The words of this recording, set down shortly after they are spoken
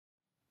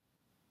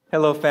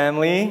Hello,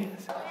 family.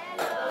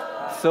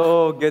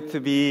 So good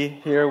to be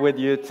here with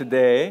you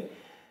today.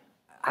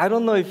 I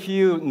don't know if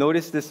you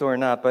noticed this or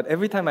not, but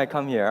every time I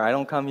come here, I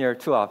don't come here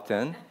too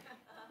often,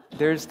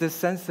 there's this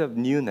sense of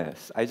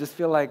newness. I just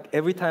feel like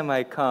every time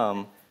I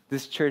come,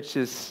 this church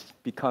is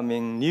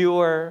becoming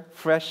newer,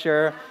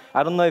 fresher.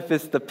 I don't know if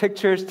it's the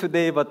pictures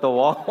today, but the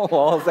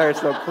walls are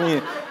so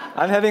clean.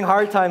 I'm having a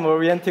hard time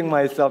orienting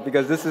myself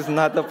because this is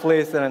not the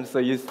place that I'm so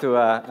used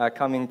to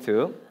coming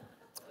to.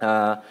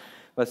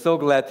 But so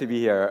glad to be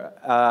here.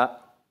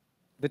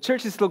 The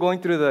church is still going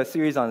through the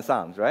series on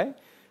Psalms, right?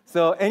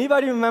 So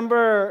anybody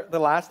remember the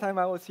last time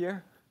I was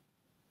here?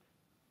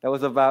 That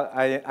was about,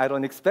 I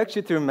don't expect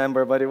you to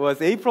remember, but it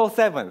was April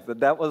 7th.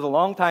 That was a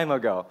long time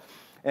ago.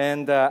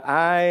 And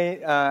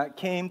I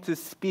came to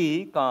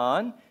speak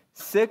on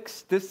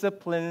 6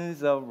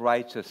 disciplines of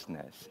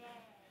righteousness.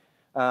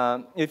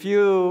 If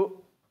you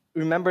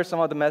remember some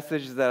of the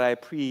messages that I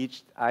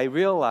preached, I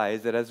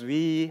realized that as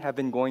we have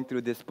been going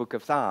through this book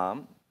of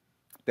Psalms,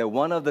 that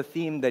one of the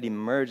themes that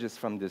emerges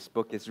from this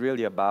book is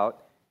really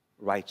about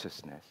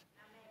righteousness.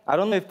 I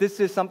don't know if this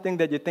is something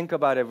that you think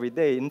about every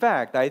day. In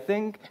fact, I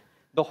think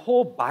the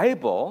whole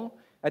Bible,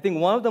 I think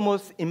one of the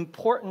most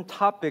important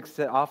topics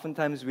that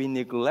oftentimes we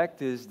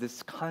neglect is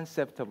this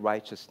concept of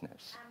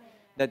righteousness.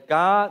 That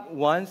God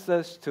wants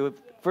us to,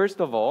 first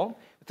of all,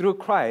 through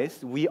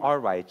Christ, we are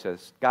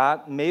righteous.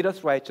 God made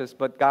us righteous,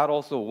 but God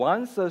also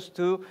wants us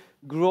to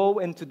grow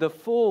into the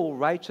full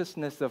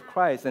righteousness of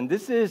Christ. And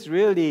this is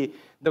really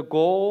the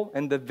goal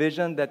and the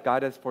vision that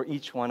God has for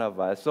each one of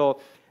us. So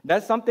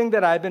that's something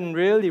that I've been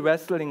really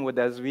wrestling with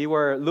as we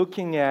were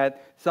looking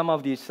at some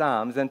of these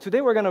Psalms. And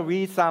today we're going to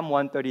read Psalm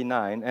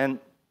 139. And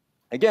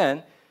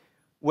again,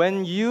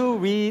 when you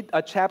read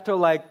a chapter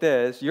like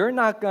this, you're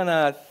not going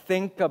to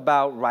think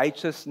about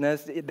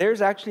righteousness.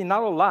 There's actually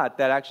not a lot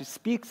that actually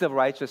speaks of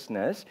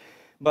righteousness.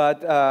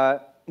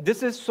 But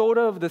this is sort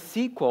of the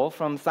sequel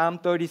from Psalm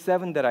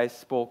 37 that I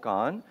spoke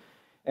on.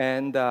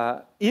 And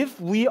if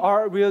we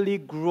are really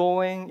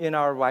growing in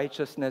our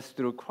righteousness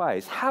through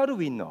Christ, how do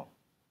we know?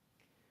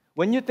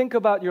 When you think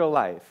about your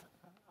life,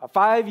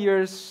 5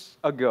 years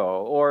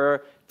ago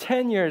or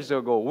 10 years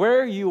ago,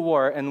 where you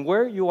were and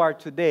where you are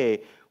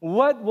today,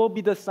 what will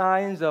be the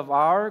signs of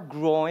our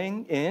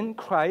growing in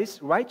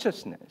Christ's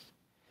righteousness?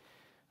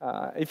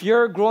 If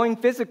you're growing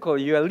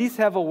physically, you at least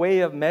have a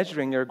way of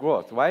measuring your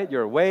growth, right?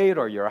 Your weight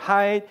or your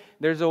height,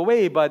 there's a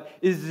way. But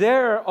is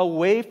there a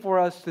way for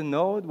us to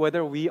know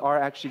whether we are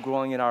actually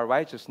growing in our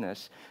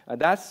righteousness?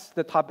 That's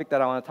the topic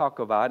that I want to talk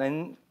about.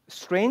 And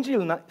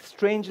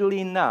strangely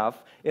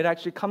enough, it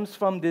actually comes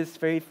from this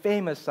very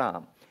famous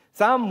psalm.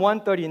 Psalm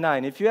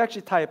 139, if you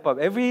actually type up,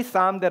 every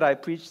psalm that I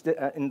preached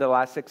in the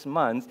last 6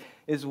 months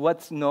is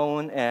what's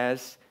known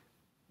as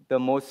the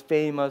most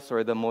famous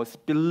or the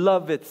most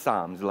beloved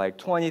psalms, like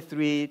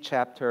 23,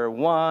 chapter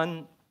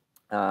 1.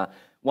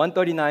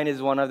 139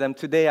 is one of them.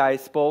 Today I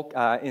spoke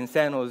in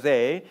San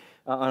Jose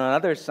on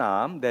another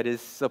psalm that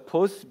is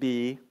supposed to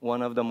be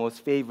one of the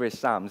most favorite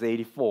psalms,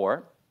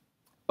 84.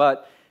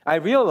 But I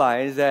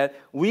realized that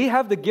we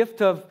have the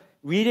gift of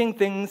reading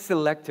things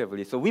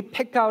selectively. So we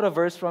pick out a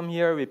verse from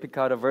here, we pick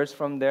out a verse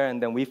from there,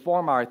 and then we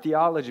form our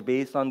theology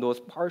based on those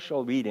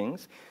partial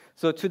readings.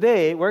 So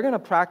today, we're going to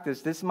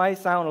practice. This might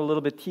sound a little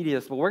bit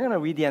tedious, but we're going to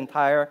read the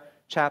entire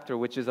chapter,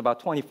 which is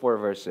about 24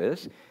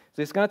 verses.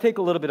 So it's going to take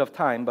a little bit of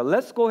time, but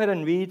let's go ahead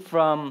and read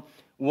from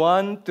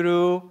 1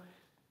 through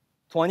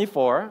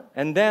 24,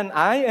 and then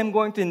I am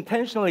going to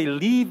intentionally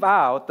leave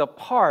out the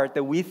part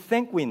that we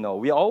think we know.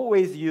 We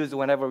always use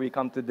whenever we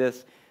come to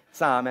this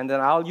psalm, and then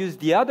I'll use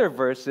the other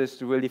verses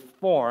to really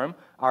form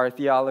our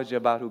theology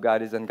about who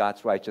God is and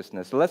God's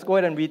righteousness. So let's go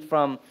ahead and read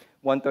from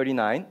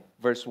 139,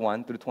 verse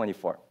 1 through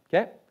 24.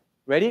 Okay?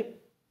 Ready?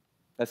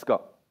 Let's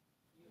go.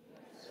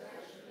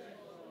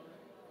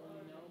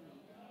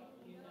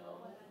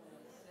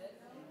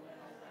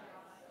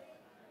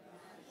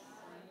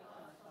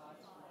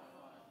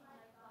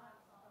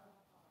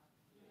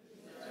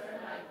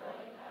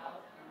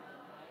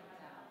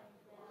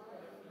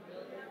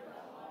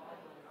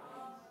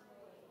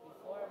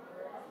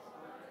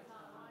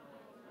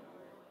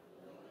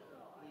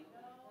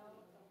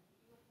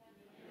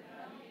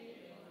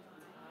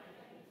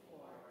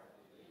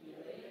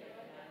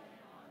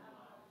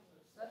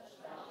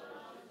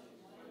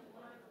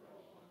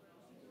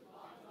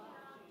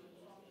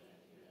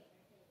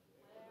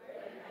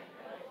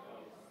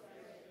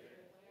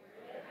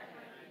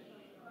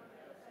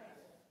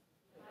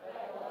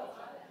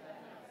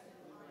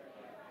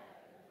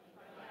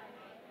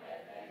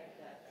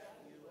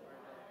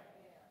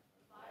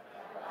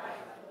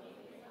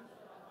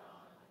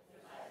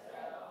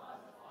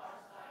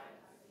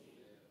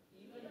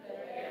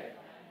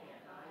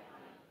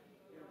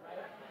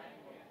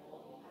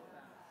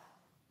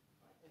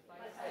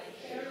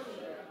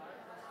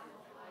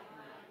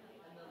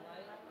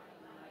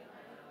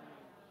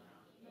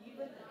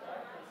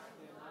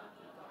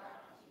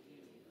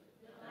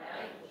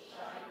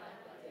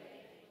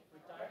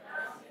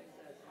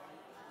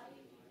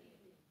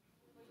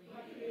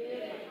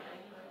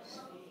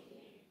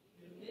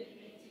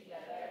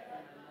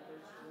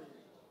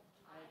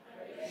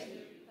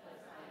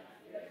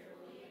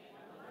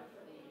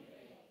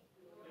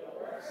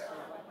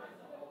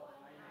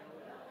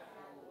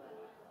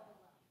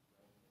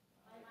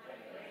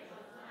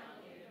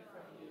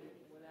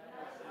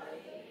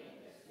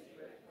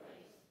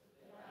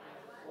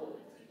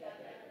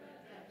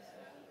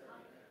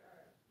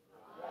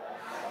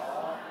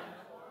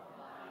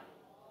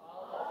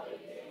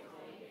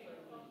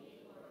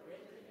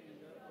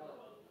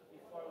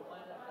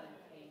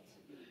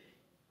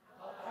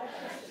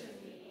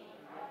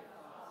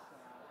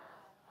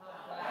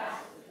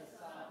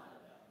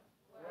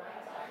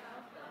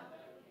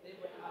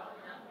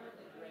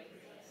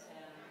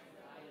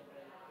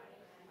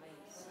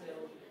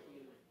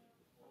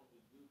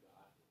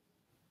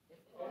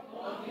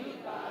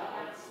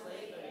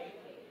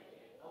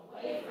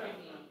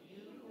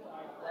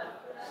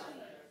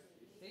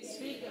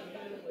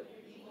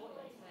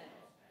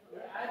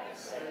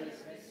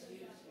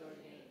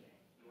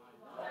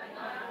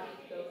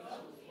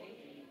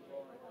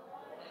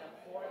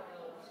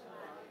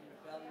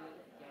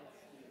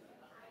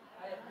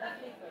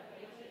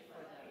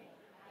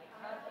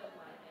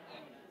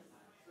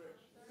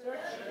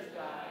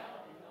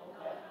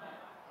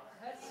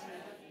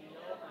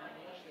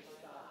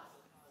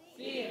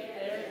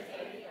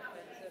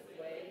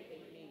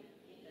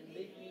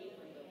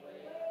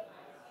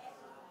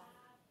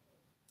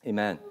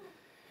 Amen.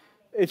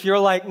 If you're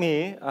like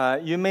me,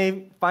 you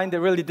may find it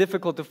really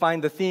difficult to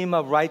find the theme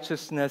of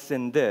righteousness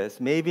in this,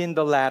 maybe in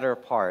the latter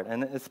part.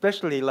 And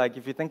especially like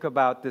if you think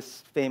about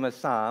this famous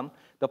psalm,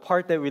 the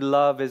part that we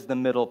love is the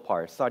middle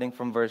part, starting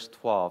from verse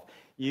 12.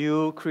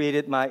 You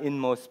created my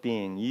inmost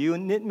being. You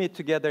knit me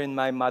together in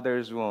my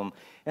mother's womb.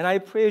 And I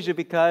praise you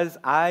because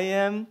I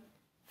am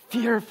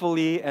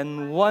fearfully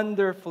and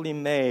wonderfully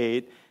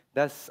made.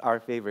 That's our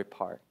favorite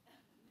part,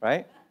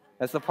 right?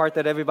 That's the part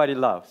that everybody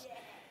loves.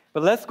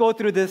 But let's go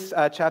through this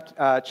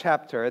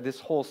chapter, this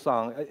whole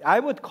song. I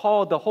would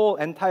call the whole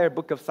entire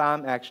book of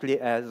Psalm actually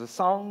as the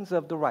songs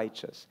of the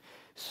righteous.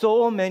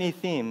 So many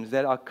themes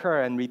that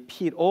occur and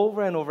repeat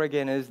over and over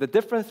again is the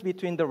difference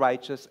between the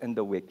righteous and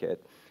the wicked.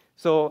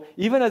 So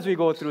even as we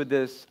go through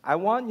this, I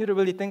want you to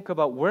really think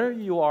about where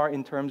you are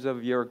in terms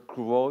of your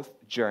growth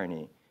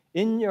journey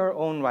in your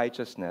own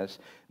righteousness.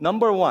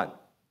 Number one,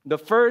 the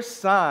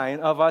first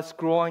sign of us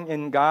growing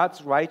in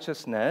God's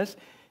righteousness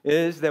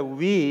is that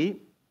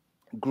we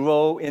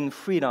grow in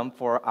freedom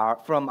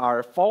from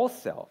our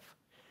false self.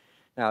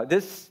 Now,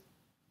 this,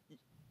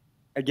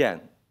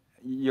 again,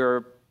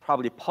 you're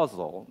probably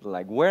puzzled,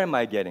 like, where am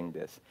I getting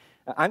this?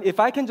 If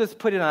I can just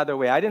put it another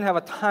way, I didn't have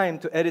a time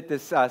to edit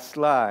this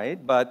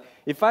slide, but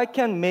if I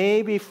can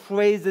maybe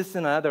phrase this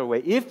another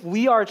way, if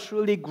we are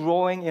truly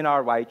growing in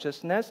our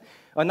righteousness,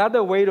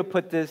 another way to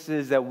put this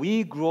is that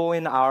we grow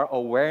in our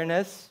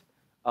awareness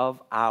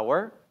of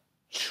our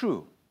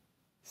true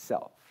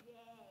self.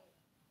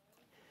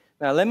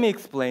 Now, let me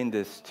explain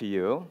this to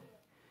you.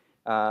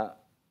 All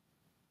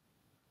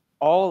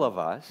of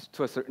us,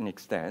 to a certain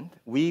extent,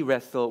 we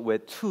wrestle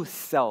with two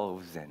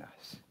selves in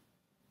us.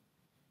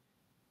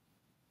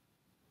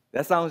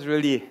 That sounds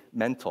really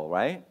mental,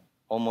 right?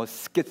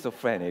 Almost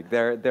schizophrenic.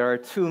 There are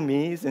two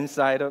me's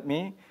inside of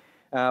me.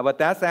 But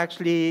that's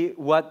actually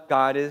what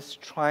God is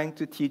trying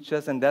to teach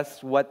us, and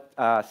that's what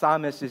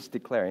Psalmist is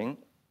declaring.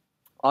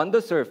 On the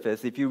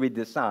surface, if you read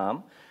the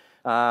Psalm,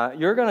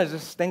 you're going to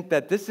just think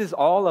that this is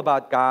all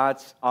about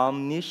God's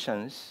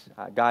omniscience.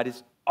 God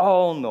is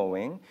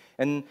all-knowing.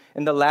 And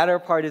the latter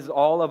part is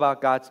all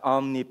about God's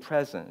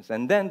omnipresence.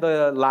 And then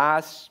the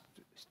last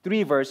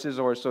 3 verses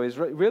or so is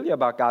really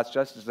about God's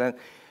justice. And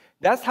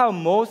that's how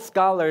most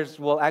scholars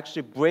will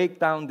actually break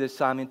down this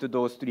psalm into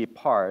those 3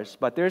 parts.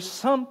 But there's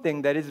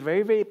something that is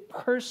very, very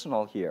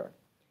personal here.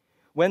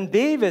 When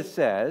David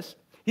says,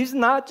 he's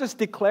not just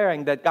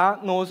declaring that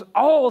God knows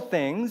all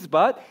things,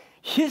 but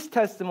his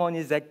testimony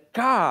is that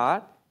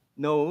God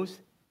knows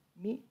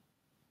me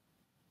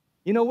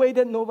in a way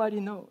that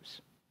nobody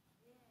knows.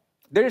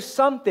 There's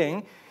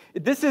something,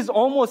 this is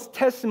almost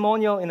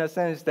testimonial in a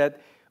sense that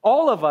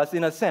all of us,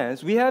 in a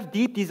sense, we have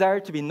deep desire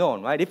to be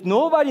known, right? If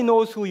nobody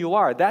knows who you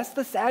are, that's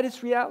the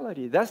saddest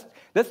reality. That's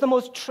the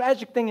most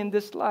tragic thing in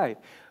this life.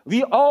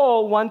 We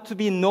all want to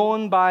be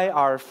known by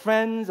our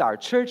friends, our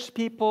church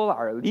people,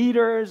 our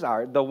leaders,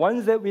 the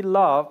ones that we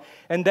love.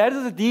 And that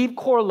is a deep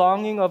core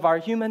longing of our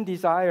human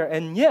desire.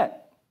 And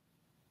yet,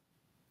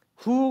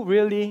 who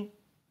really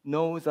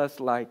knows us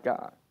like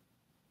God?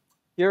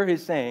 Here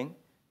he's saying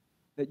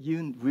that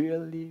you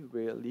really,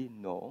 really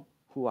know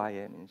who I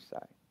am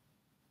inside.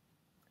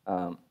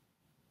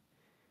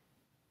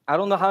 I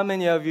don't know how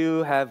many of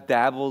you have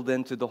dabbled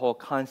into the whole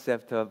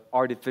concept of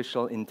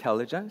artificial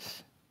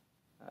intelligence.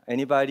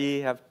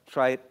 Anybody have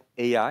tried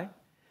AI?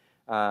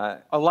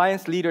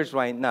 Alliance leaders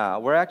right now,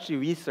 we're actually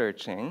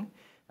researching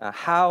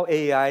how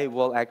AI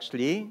will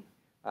actually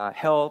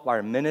help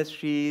our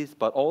ministries,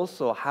 but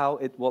also how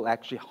it will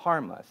actually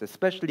harm us,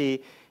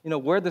 especially,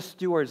 we're the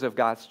stewards of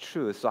God's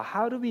truth. So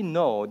how do we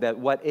know that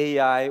what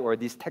AI or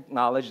these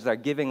technologies are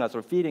giving us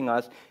or feeding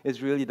us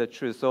is really the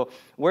truth? So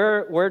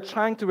we're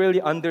trying to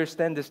really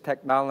understand this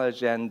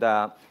technology, and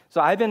so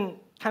I've been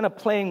kind of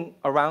playing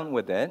around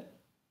with it,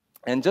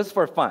 and just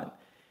for fun,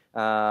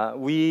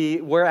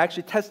 we were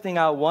actually testing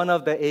out one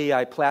of the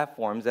AI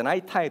platforms, and I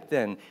typed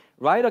in,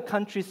 write a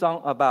country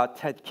song about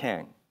Ted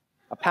Kang,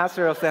 a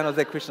pastor of San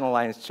Jose Christian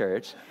Alliance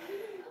Church.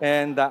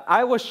 And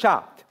I was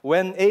shocked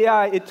when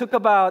AI, it took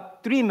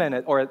about 3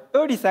 minutes or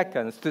 30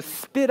 seconds to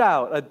spit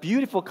out a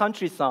beautiful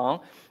country song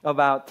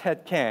about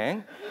Ted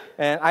Kang.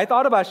 And I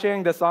thought about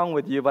sharing the song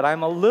with you, but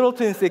I'm a little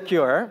too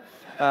insecure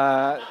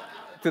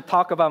to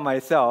talk about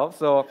myself.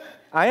 So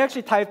I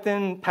actually typed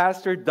in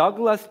Pastor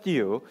Douglas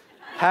Dew,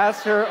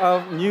 pastor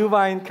of New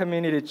Vine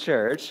Community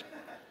Church,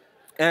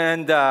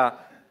 and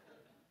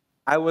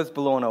I was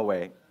blown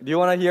away. Do you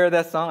want to hear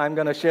that song? I'm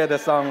going to share the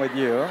song with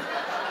you.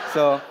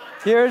 So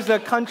here's the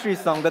country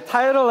song. The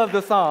title of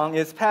the song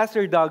is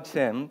Pastor Doug's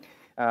Hymn.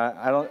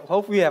 I don't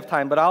hope we have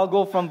time, but I'll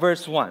go from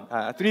verse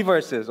 1, 3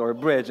 verses, or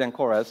bridge and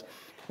chorus.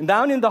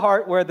 Down in the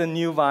heart where the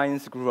new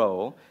vines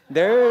grow,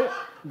 there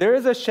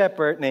is a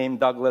shepherd named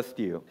Douglas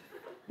Dew.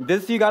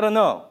 This you got to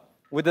know.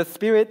 With a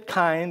spirit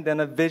kind and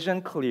a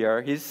vision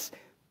clear, he's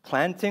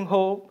planting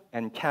hope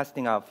and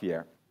casting out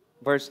fear.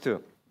 Verse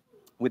 2.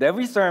 With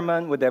every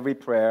sermon, with every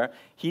prayer,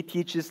 he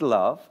teaches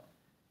love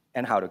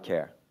and how to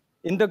care.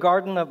 In the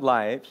garden of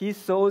life, he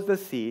sows the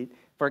seed.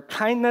 For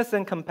kindness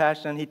and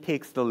compassion, he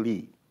takes the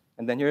lead.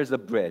 And then here's the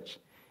bridge.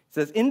 It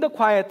says, in the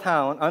quiet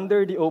town,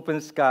 under the open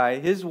sky,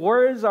 his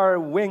words are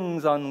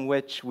wings on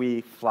which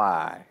we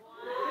fly.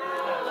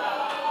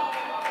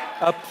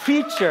 A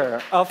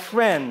preacher, a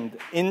friend,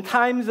 in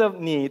times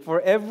of need,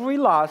 for every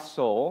lost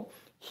soul,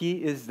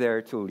 he is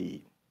there to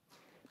lead.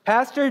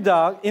 Pastor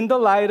Doug, in the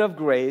light of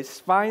grace,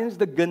 finds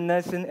the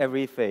goodness in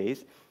every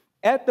face.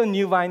 At the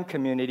New Vine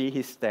community,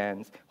 he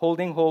stands,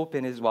 holding hope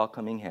in his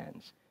welcoming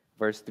hands.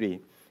 Verse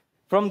 3.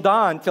 From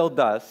dawn till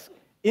dusk,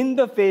 in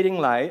the fading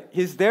light,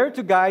 he's there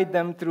to guide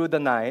them through the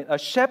night, a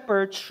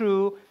shepherd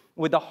true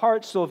with a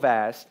heart so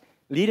vast,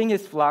 leading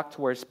his flock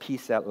towards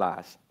peace at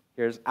last.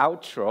 Here's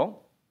outro.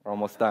 We're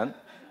almost done.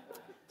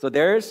 So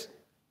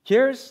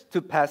here's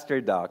to Pastor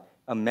Doug,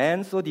 a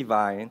man so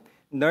divine,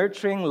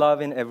 nurturing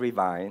love in every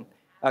vine,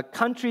 a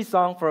country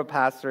song for a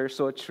pastor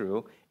so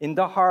true, in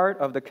the heart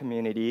of the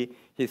community,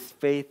 his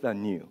faith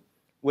anew.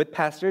 With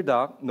Pastor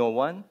Doug, no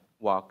one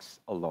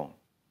walks alone.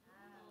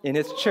 In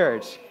his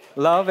church,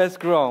 love has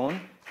grown,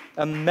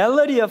 a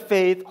melody of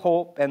faith,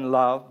 hope, and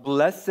love,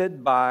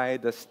 blessed by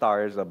the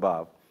stars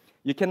above.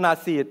 You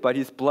cannot see it, but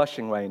he's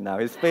blushing right now.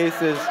 His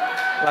face is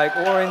like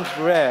orange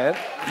red.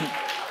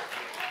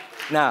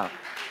 Now,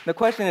 the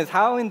question is,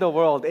 how in the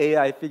world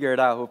AI figured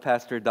out who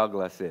Pastor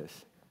Douglas is?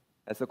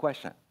 That's the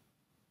question.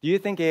 Do you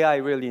think AI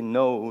really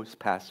knows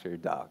Pastor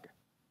Doug?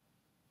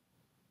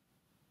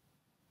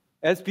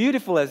 As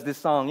beautiful as this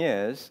song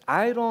is,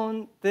 I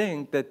don't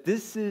think that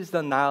this is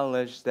the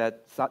knowledge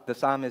that the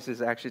psalmist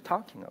is actually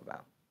talking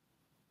about.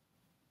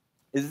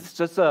 It's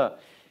just a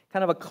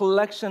kind of a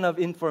collection of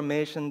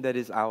information that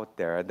is out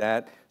there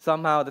that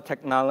somehow the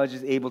technology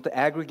is able to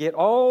aggregate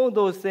all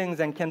those things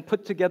and can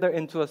put together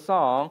into a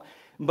song,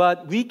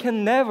 but we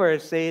can never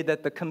say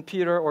that the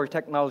computer or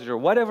technology or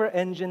whatever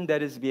engine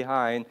that is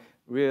behind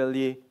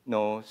really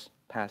knows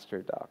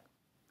Pastor Doug.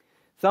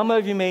 Some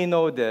of you may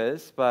know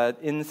this, but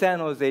in San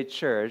Jose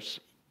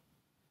Church,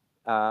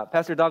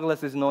 Pastor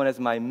Douglas is known as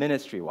my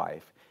ministry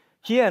wife.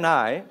 He and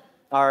I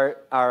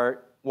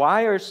are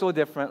wired so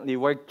differently.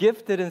 We're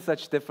gifted in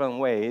such different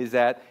ways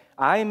that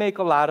I make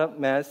a lot of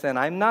mess, and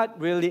I'm not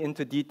really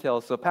into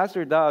details. So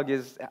Pastor Doug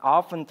is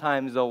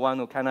oftentimes the one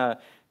who kind of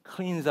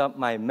cleans up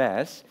my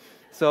mess.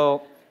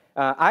 So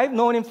I've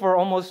known him for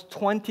almost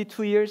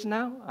 22 years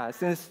now,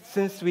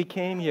 since we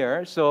came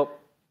here. So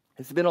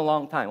it's been a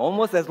long time,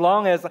 almost as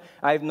long as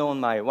I've known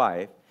my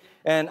wife.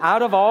 And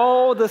out of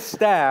all the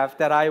staff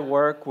that I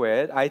work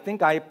with, I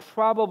think I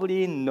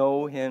probably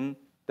know him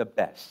the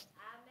best.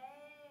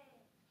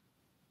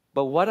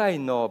 But what I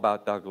know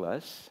about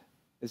Douglas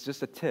is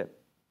just a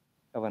tip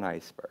of an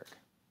iceberg.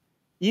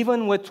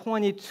 Even with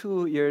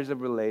 22 years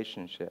of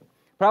relationship,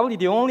 probably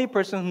the only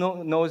person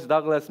who knows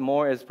Douglas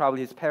more is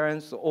probably his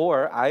parents,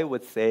 or I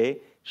would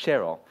say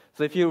Cheryl.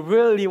 So if you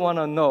really want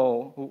to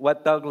know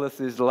what Douglas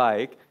is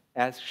like,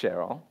 ask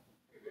Cheryl.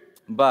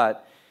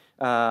 But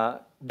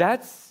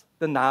that's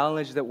the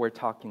knowledge that we're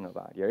talking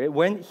about here.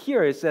 When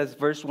here it says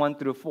verse 1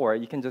 through 4,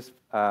 you can just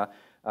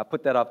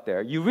put that up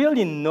there. You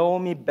really know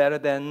me better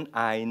than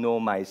I know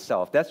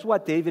myself. That's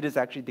what David is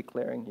actually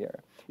declaring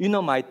here. You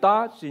know my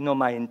thoughts, you know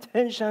my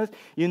intentions,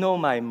 you know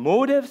my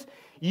motives,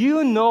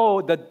 you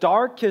know the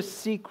darkest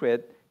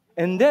secret,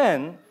 and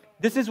then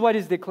this is what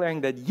he's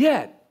declaring, that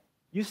yet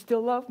you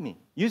still love me.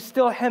 You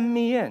still hem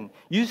me in.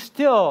 You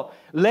still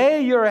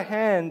lay your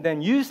hand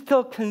and you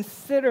still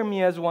consider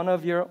me as one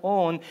of your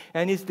own.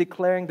 And he's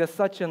declaring that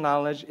such a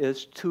knowledge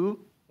is too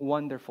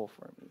wonderful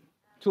for me,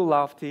 too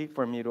lofty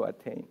for me to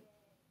attain.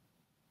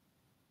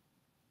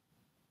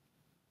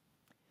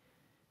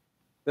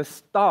 The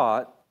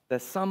thought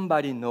that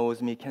somebody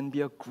knows me can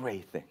be a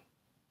great thing.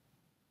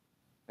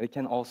 But it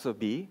can also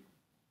be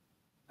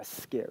a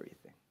scary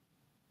thing.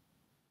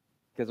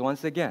 Because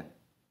once again,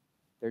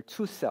 there are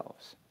two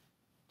selves,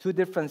 two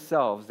different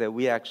selves that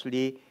we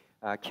actually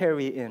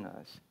carry in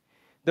us.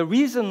 The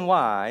reason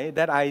why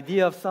that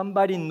idea of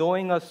somebody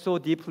knowing us so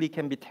deeply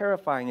can be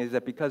terrifying is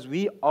that because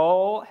we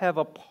all have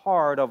a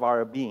part of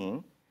our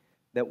being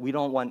that we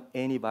don't want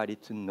anybody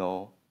to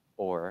know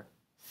or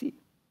see.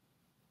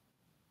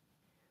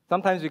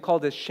 Sometimes we call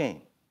this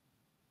shame.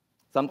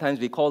 Sometimes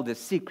we call this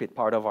secret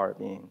part of our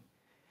being.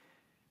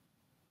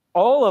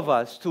 All of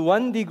us, to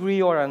one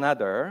degree or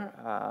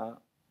another,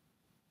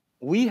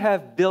 we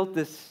have built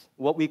this,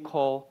 what we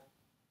call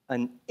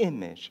an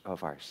image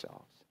of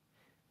ourselves.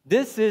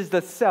 This is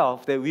the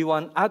self that we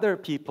want other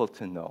people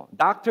to know.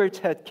 Dr.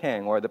 Ted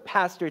Kang or the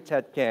Pastor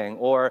Ted Kang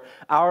or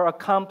our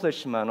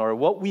accomplishment or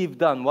what we've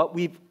done, what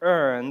we've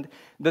earned,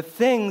 the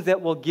things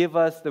that will give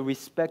us the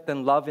respect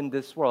and love in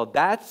this world.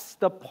 That's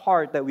the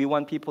part that we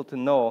want people to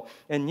know.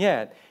 And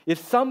yet, if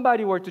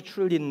somebody were to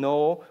truly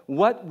know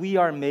what we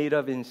are made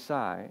of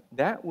inside,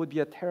 that would be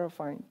a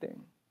terrifying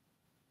thing.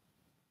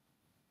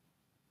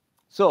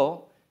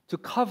 So, to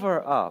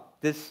cover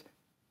up this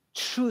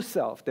true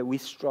self that we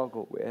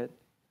struggle with,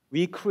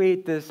 we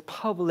create this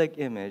public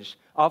image.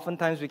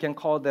 Oftentimes, we can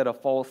call that a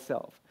false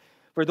self.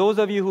 For those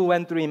of you who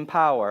went through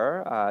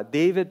Empower,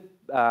 David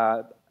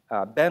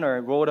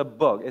Benner wrote a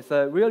book. It's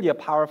really a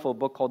powerful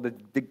book called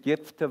The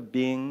Gift of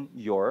Being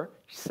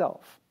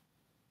Yourself.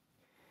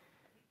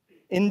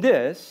 In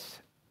this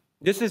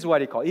is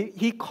what he calls.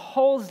 He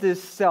calls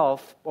this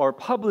self or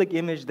public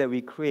image that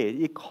we create,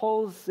 he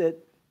calls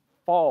it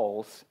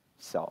false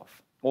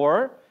self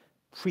or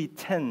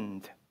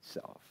pretend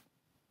self.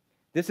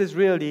 This is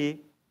really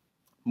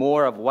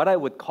more of what I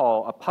would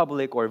call a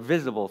public or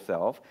visible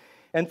self.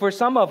 And for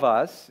some of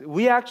us,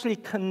 we actually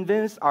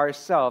convince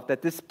ourselves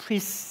that this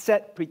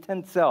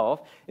pretend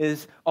self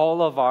is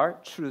all of our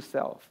true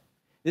self.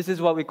 This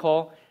is what we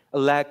call a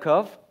lack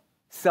of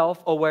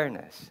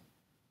self-awareness.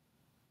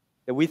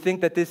 That we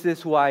think that this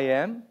is who I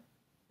am,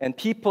 and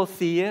people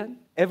see it,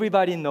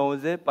 everybody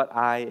knows it, but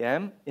I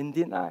am in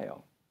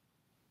denial.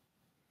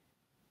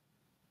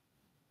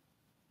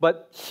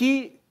 But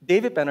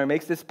David Benner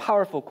makes this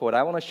powerful quote.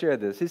 I want to share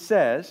this. He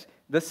says,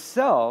 the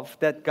self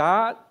that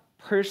God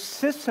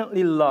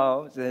persistently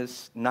loves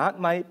is not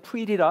my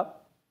prettied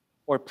up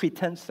or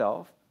pretend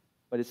self,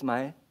 but it's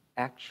my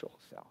actual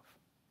self.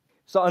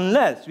 So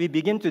unless we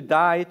begin to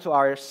die to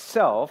our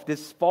self,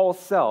 this false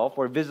self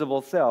or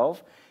visible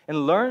self,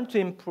 and learn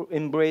to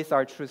embrace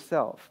our true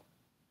self,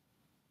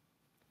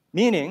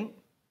 meaning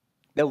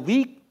that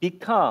we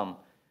become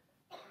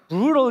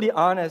brutally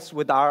honest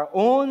with our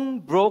own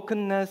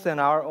brokenness and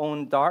our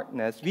own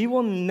darkness, we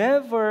will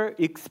never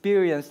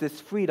experience this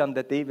freedom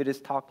that David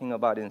is talking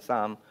about in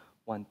Psalm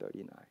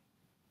 139.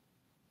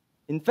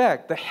 In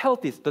fact,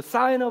 the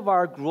sign of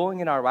our growing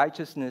in our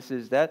righteousness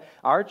is that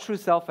our true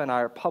self and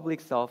our public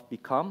self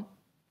become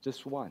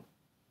just one.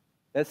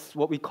 That's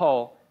what we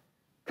call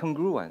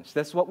congruence.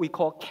 That's what we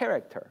call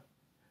character.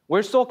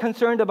 We're so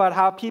concerned about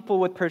how people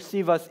would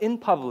perceive us in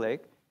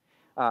public.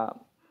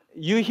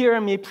 You hear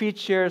me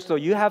preach here, so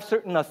you have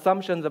certain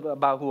assumptions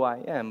about who I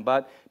am.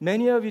 But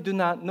many of you do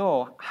not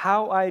know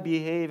how I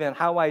behave and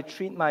how I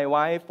treat my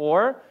wife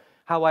or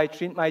how I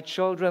treat my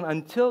children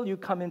until you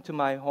come into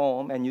my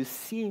home and you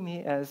see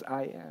me as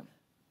I am.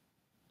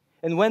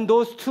 And when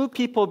those two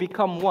people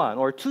become one,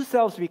 or two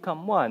selves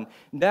become one,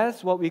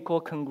 that's what we call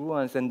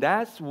congruence. And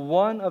that's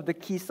one of the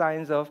key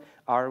signs of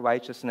our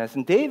righteousness.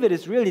 And David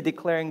is really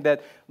declaring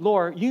that,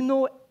 Lord, you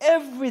know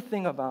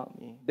everything about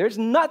me. There's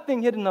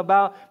nothing hidden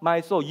about my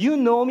soul. You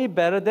know me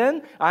better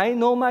than I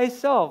know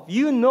myself.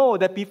 You know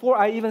that before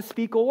I even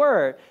speak a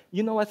word,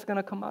 you know what's going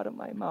to come out of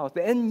my mouth.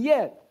 And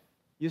yet,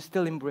 you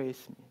still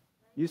embrace me.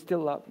 You still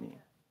love me.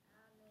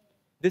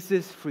 This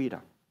is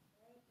freedom.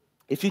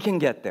 If you can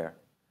get there.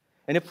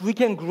 And if we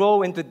can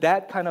grow into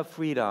that kind of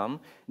freedom,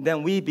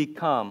 then we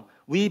become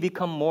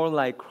more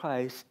like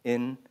Christ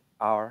in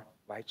our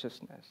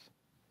righteousness.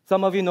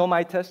 Some of you know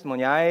my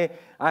testimony. I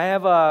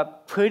have a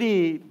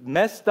pretty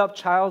messed up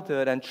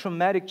childhood and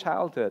traumatic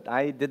childhood.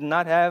 I did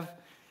not have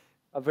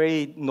a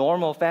very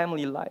normal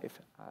family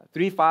life.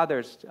 My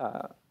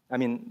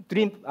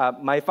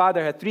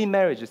father had 3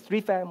 marriages,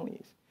 3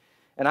 families.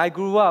 And I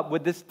grew up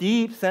with this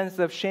deep sense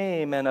of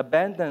shame and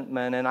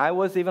abandonment, and I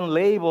was even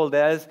labeled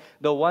as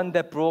the one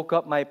that broke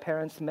up my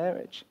parents'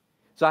 marriage.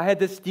 So I had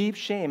this deep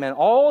shame, and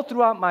all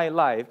throughout my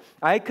life,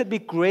 I could be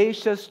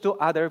gracious to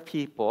other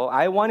people.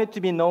 I wanted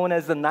to be known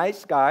as a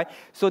nice guy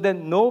so that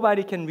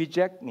nobody can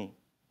reject me.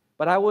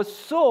 But I was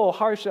so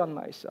harsh on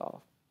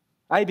myself.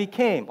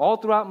 All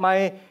throughout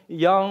my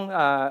young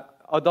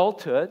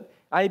adulthood,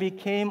 I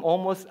became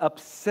almost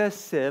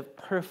obsessive,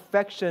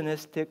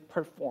 perfectionistic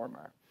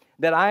performer.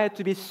 That I had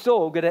to be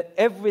so good at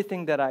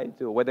everything that I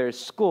do, whether it's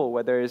school,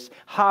 whether it's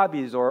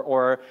hobbies,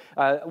 or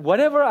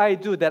whatever I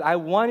do, that I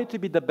wanted to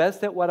be the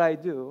best at what I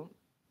do.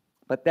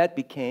 But that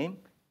became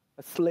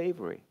a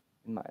slavery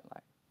in my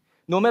life.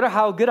 No matter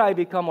how good I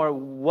become or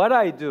what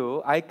I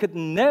do, I could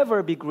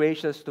never be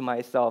gracious to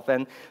myself.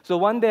 And so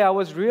one day I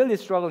was really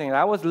struggling.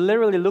 I was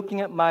literally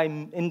looking at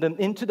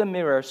into the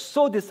mirror,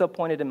 so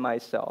disappointed in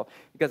myself,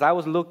 because I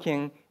was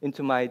looking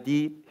into my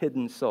deep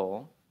hidden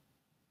soul.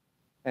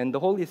 And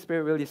the Holy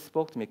Spirit really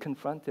spoke to me,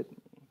 confronted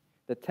me.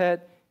 That,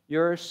 Ted,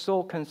 you're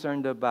so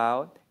concerned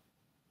about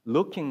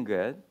looking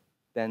good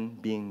than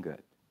being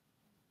good.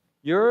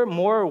 You're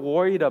more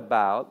worried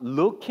about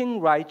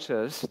looking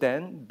righteous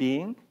than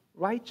being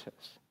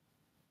righteous.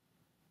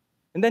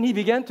 And then he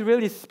began to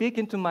really speak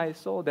into my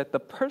soul that the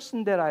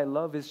person that I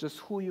love is just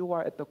who you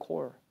are at the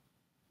core.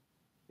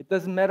 It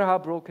doesn't matter how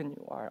broken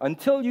you are.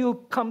 Until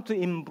you come to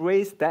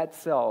embrace that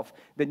self,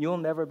 then you'll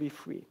never be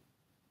free.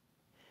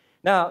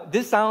 Now,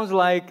 this sounds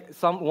like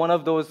one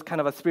of those kind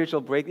of a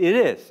spiritual break. It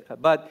is.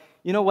 But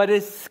you know what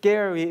is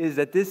scary is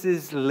that this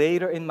is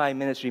later in my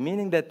ministry,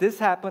 meaning that this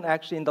happened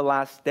actually in the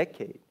last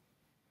decade.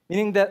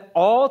 Meaning that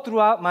all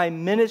throughout my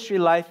ministry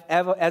life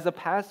as a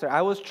pastor,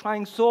 I was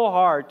trying so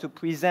hard to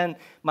present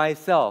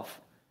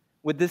myself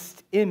with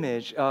this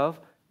image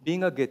of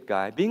being a good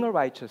guy, being a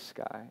righteous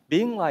guy,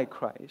 being like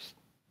Christ,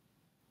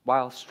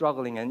 while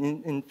struggling.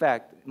 And in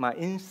fact, my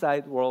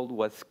inside world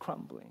was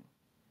crumbling.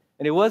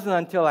 And it wasn't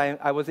until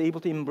I was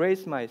able to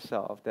embrace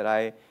myself that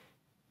I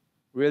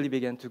really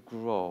began to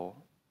grow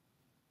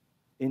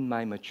in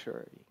my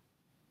maturity.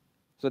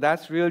 So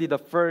that's really the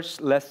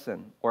first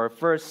lesson or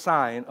first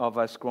sign of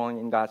us growing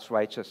in God's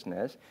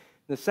righteousness.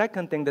 The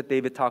second thing that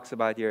David talks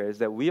about here is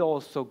that we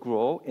also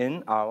grow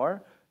in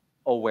our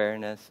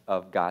awareness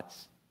of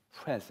God's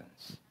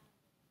presence.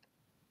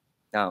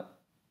 Now,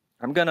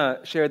 I'm going to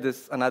share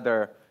this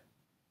another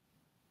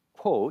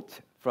quote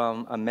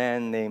from a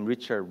man named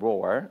Richard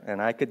Rohr,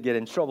 and I could get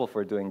in trouble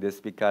for doing this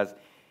because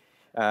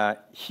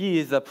he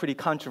is a pretty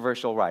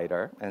controversial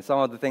writer, and some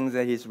of the things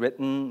that he's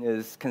written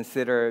is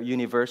considered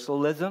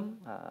universalism,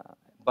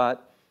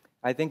 but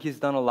I think he's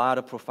done a lot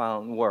of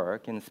profound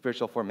work in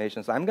spiritual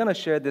formation. So I'm going to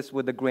share this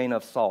with a grain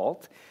of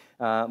salt,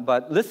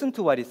 but listen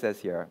to what he says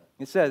here.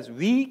 He says,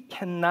 we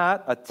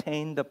cannot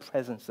attain the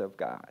presence of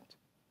God.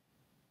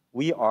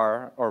 We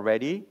are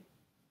already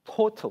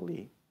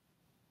totally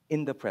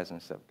in the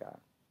presence of God.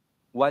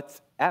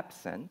 What's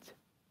absent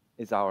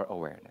is our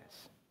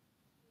awareness.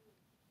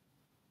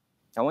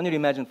 I want you to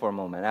imagine for a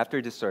moment,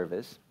 after this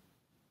service,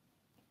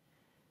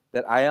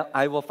 that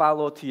I will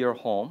follow to your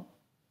home,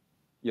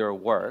 your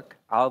work.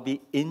 I'll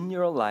be in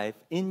your life,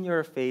 in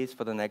your face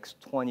for the next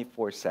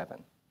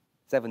 24/7,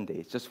 7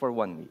 days, just for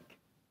 1 week.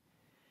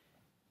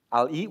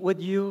 I'll eat with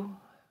you.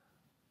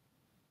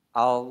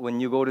 When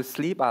you go to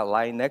sleep, I'll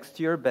lie next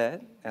to your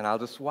bed, and I'll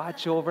just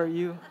watch over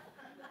you.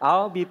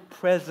 I'll be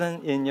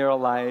present in your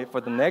life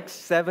for the next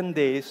 7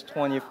 days,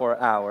 24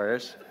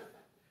 hours.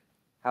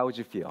 How would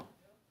you feel?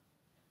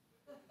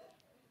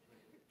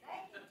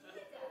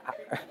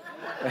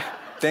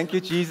 Thank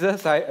you,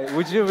 Jesus.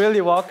 Would you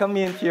really welcome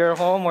me into your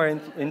home or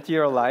into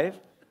your life?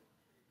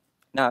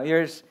 Now,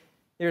 here's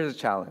a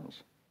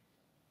challenge.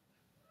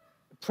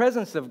 The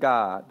presence of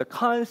God, the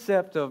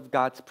concept of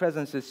God's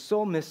presence is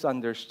so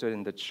misunderstood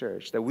in the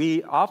church that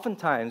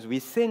oftentimes we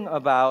sing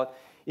about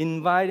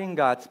inviting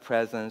God's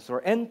presence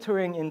or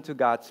entering into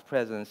God's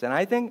presence. And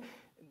I think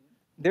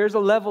there's a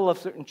level of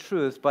certain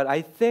truth, but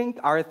I think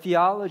our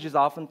theology is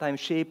oftentimes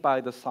shaped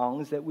by the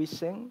songs that we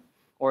sing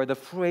or the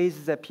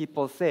phrases that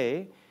people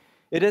say.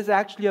 It is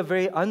actually a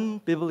very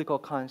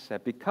unbiblical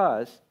concept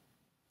because,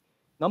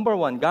 number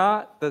one,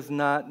 God does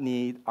not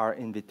need our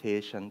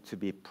invitation to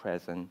be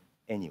present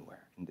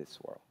anywhere in this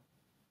world.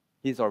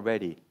 He's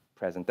already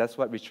present. That's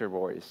what Richard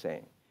Rohr is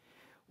saying.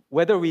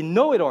 Whether we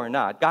know it or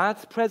not,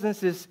 God's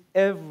presence is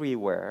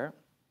everywhere.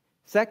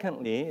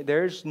 Secondly,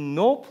 there's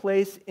no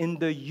place in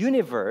the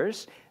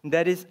universe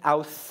that is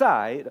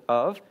outside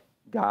of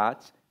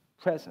God's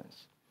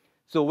presence.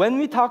 So when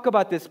we talk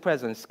about this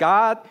presence,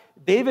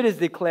 David is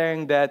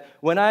declaring that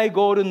when I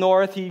go to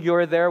north,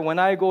 you're there. When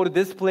I go to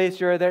this place,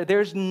 you're there.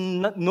 There's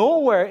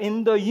nowhere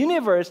in the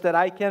universe that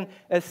I can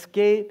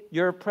escape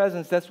your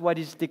presence. That's what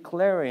he's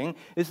declaring.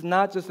 It's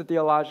not just a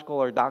theological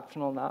or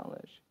doctrinal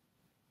knowledge.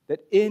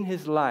 That in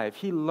his life,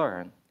 he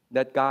learned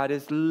that God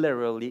is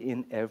literally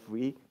in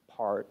every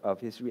part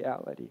of his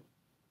reality.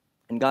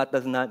 And God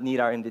does not need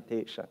our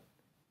invitation.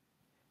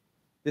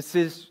 This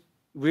is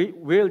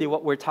really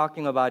what we're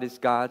talking about is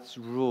God's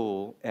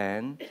rule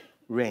and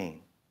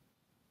reign.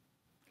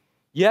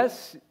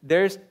 Yes,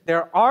 there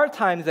are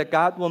times that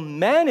God will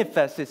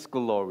manifest his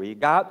glory,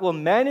 God will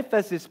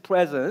manifest his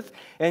presence,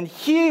 and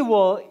he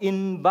will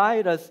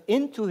invite us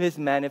into his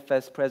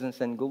manifest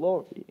presence and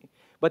glory.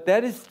 But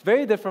that is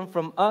very different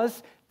from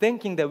us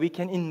thinking that we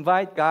can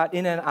invite God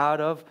in and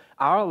out of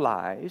our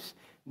lives.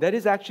 That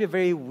is actually a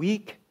very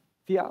weak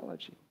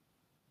theology.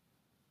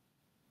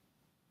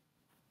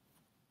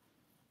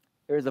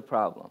 Here's a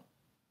problem.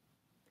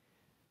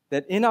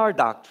 That in our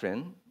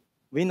doctrine,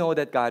 we know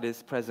that God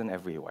is present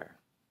everywhere.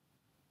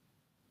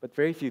 But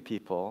very few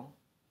people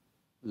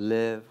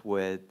live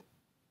with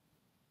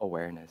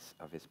awareness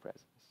of his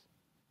presence.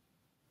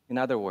 In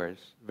other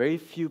words, very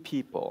few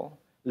people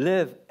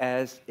live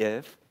as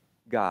if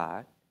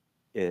God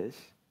is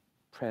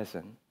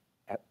present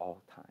at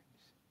all times.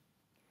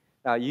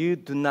 Now, you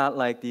do not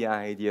like the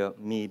idea of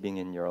me being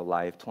in your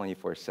life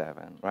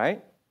 24/7,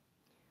 right?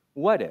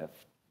 What if,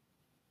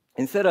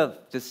 instead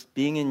of just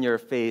being in your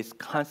face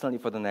constantly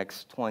for the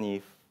next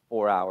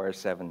 24 hours,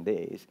 7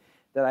 days,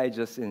 that I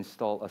just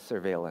install a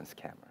surveillance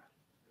camera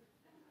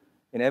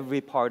in every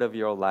part of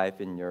your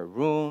life, in your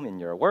room, in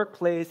your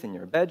workplace, in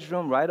your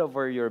bedroom, right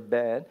over your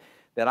bed,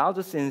 that I'll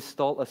just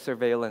install a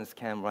surveillance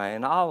camera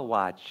and I'll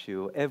watch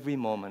you every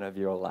moment of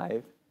your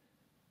life.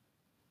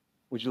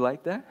 Would you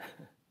like that?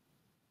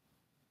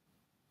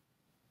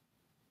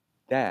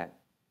 That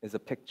is a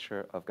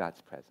picture of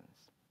God's presence.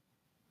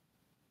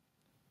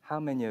 How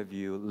many of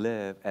you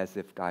live as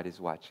if God is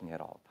watching at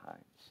all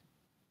times?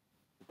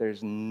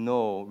 There's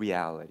no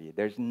reality.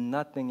 There's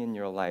nothing in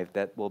your life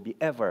that will be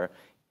ever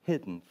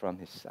hidden from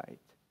his sight.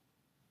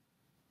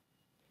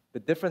 The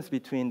difference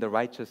between the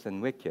righteous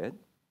and wicked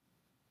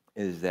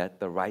is that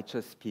the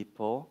righteous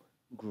people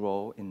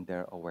grow in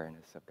their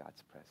awareness of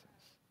God's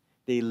presence.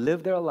 They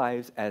live their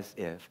lives as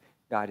if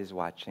God is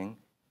watching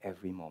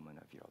every moment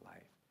of your life.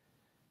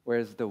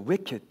 Whereas the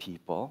wicked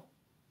people,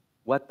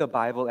 what the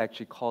Bible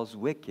actually calls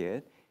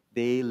wicked,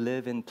 they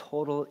live in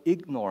total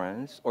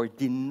ignorance or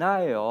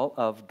denial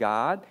of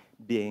God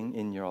being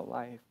in your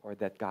life or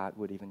that God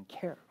would even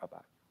care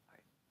about your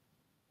life.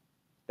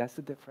 That's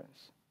the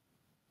difference.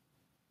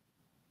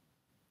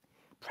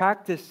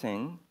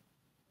 Practicing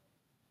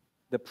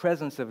the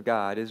presence of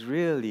God is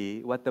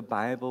really what the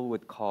Bible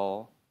would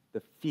call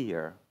the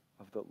fear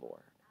of the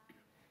Lord.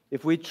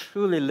 if we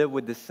truly live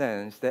with the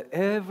sense that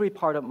every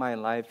part of my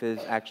life is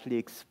actually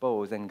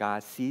exposed and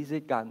God sees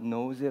it, God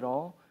knows it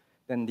all,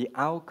 then the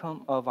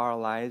outcome of our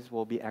lives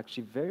will be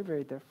actually very,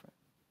 very different.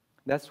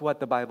 That's what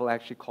the Bible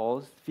actually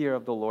calls fear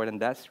of the Lord,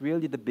 and that's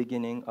really the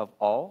beginning of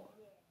all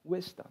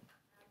wisdom.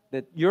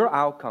 That your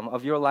outcome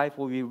of your life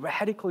will be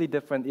radically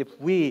different if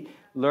we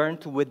learn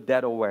to, with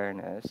that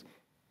awareness,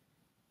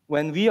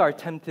 when we are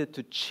tempted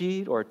to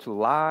cheat or to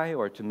lie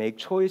or to make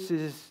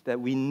choices that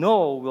we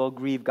know will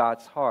grieve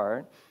God's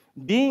heart,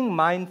 being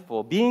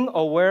mindful, being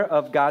aware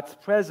of God's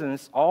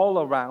presence all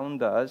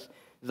around us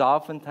is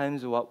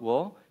oftentimes what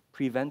will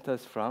prevent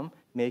us from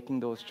making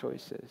those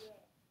choices.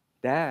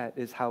 That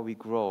is how we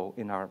grow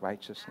in our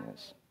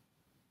righteousness.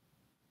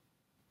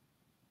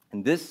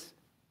 And this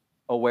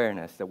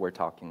awareness that we're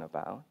talking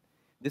about,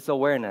 this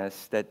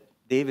awareness that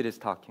David is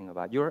talking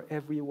about, you're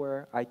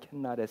everywhere, I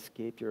cannot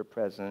escape your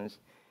presence,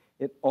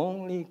 it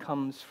only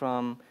comes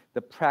from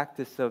the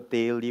practice of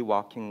daily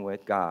walking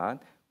with God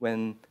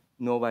when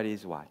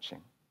nobody's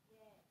watching.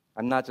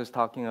 I'm not just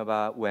talking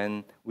about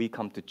when we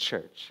come to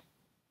church.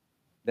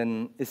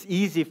 Then it's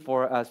easy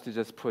for us to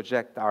just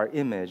project our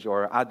image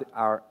or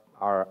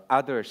our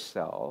other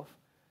self.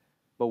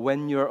 But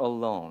when you're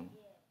alone,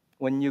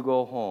 when you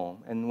go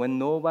home, and when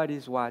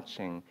nobody's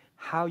watching,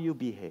 how you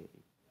behave,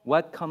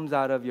 what comes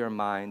out of your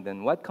mind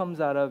and what comes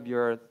out of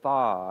your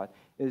thought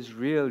is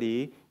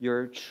really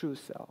your true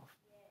self.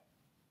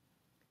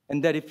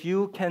 And that if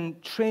you can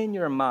train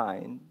your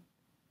mind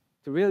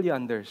to really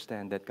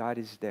understand that God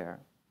is there,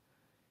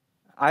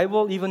 I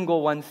will even go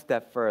one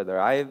step further.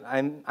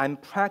 I'm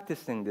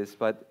practicing this,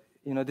 but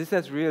this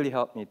has really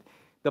helped me.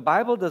 The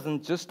Bible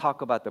doesn't just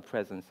talk about the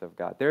presence of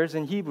God. There's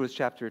in Hebrews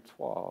chapter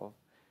 12,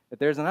 that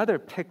there's another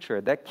picture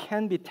that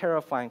can be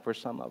terrifying for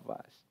some of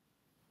us.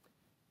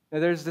 Now,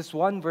 there's this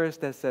one verse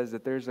that says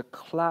that there's a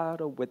cloud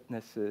of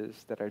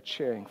witnesses that are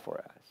cheering for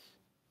us.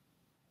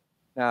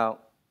 Now,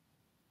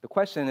 the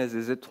question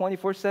is it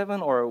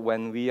 24/7 or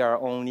when we are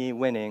only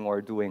winning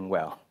or doing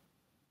well?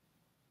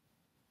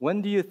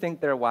 When do you think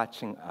they're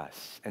watching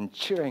us and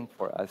cheering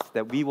for us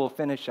that we will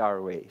finish our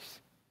race?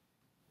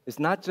 It's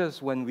not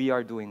just when we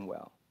are doing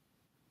well.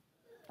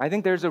 I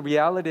think there's a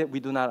reality that we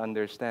do not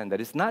understand,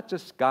 that it's not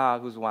just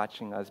God who's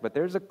watching us, but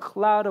there's a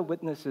cloud of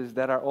witnesses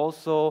that are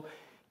also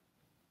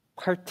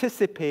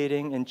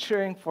participating and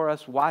cheering for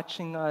us,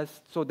 watching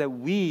us, so that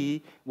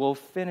we will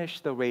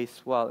finish the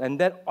race well. And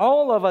that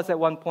all of us at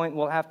one point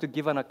will have to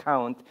give an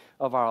account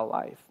of our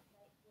life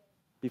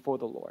before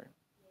the Lord.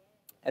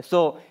 And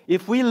so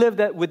if we live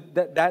with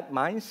that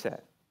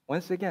mindset,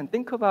 once again,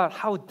 think about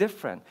how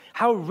different,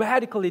 how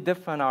radically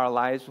different our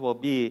lives will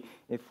be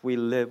if we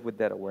live with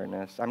that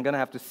awareness. I'm going to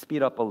have to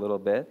speed up a little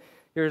bit.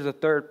 Here's a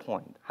third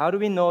point. How do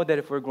we know that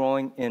if we're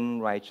growing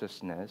in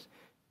righteousness,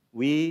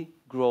 we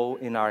grow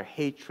in our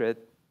hatred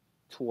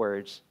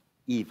towards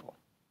evil?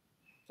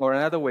 Or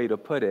another way to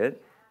put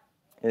it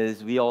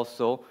is we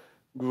also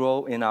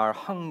grow in our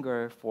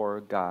hunger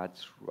for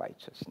God's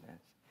righteousness.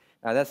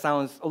 Now that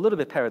sounds a little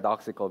bit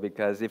paradoxical,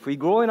 because if we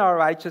grow in our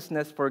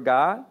righteousness for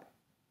God,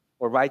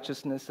 or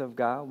righteousness of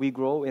God, we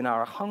grow in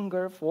our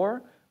hunger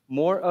for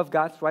more of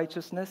God's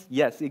righteousness.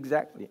 Yes,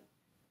 exactly.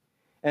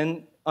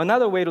 And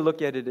another way to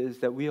look at it is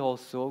that we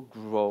also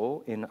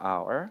grow in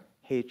our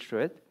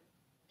hatred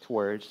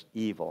towards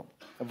evil.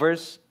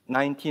 Verse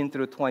 19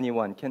 through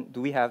 21.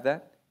 Do we have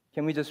that?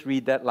 Can we just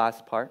read that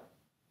last part?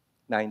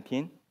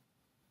 19.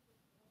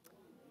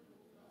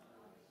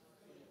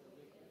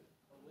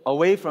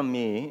 Away from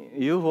me,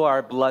 you who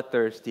are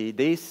bloodthirsty,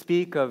 they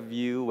speak of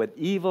you with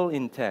evil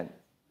intent.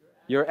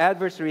 Your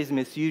adversaries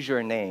misuse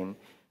your name.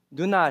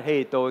 Do not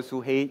hate those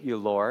who hate you,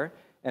 Lord,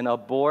 and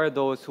abhor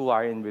those who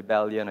are in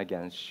rebellion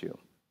against you.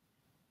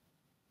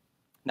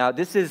 Now,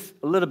 this is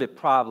a little bit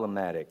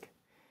problematic.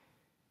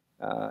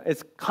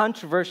 It's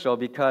controversial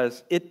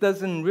because it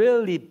doesn't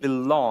really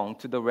belong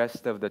to the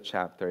rest of the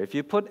chapter. If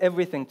you put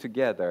everything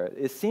together,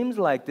 it seems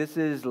like this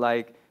is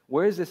like,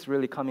 where is this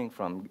really coming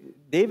from?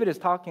 David is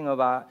talking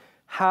about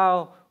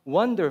how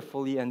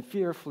wonderfully and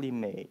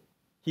fearfully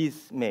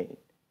he's made.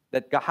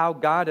 That how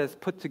God has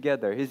put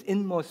together his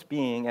inmost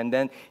being, and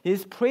then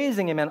he's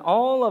praising him, and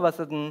all of a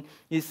sudden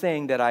he's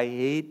saying that I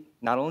hate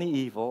not only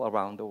evil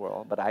around the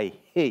world, but I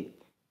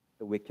hate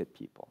the wicked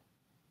people.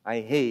 I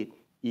hate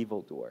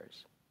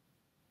evildoers.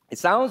 It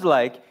sounds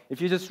like,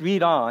 if you just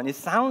read on, it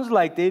sounds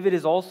like David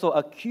is also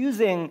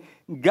accusing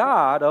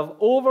God of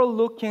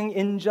overlooking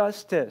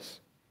injustice.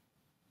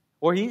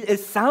 Or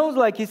it sounds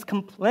like he's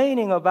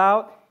complaining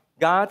about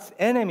God's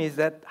enemies,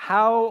 that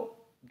how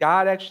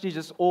God actually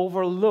just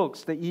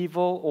overlooks the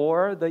evil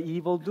or the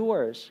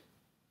evildoers.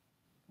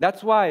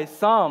 That's why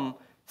some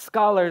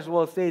scholars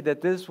will say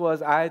that this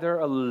was either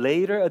a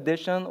later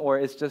addition or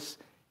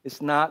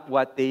it's not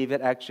what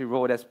David actually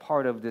wrote as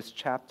part of this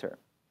chapter.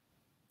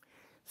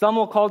 Some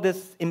will call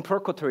this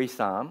imprecatory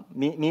psalm,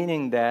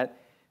 meaning that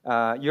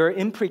you're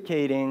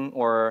imprecating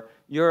or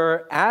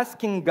you're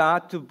asking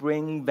God to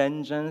bring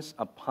vengeance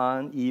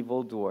upon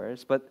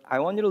evildoers. But I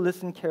want you to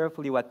listen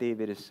carefully what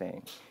David is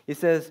saying. He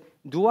says,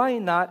 do I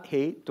not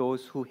hate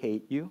those who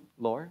hate you,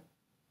 Lord?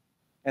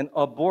 and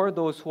abhor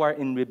those who are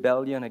in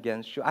rebellion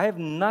against you. I have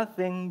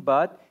nothing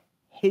but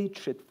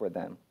hatred for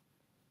them.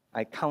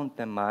 I count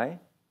them my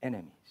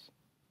enemies.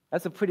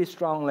 That's a pretty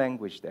strong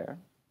language there.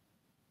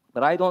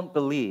 But I don't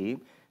believe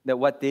that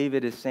what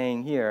David is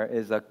saying here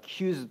is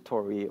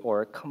accusatory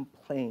or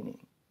complaining.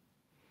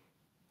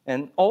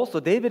 And also,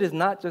 David is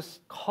not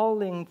just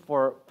calling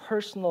for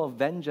personal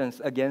vengeance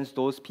against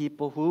those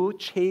people who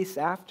chase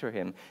after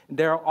him.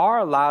 There are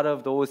a lot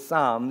of those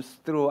Psalms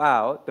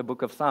throughout the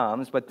book of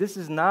Psalms, but this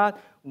is not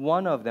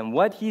one of them.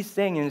 What he's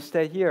saying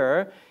instead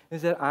here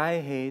is that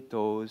I hate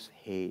those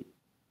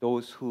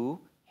who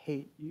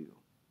hate you.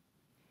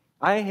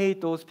 I hate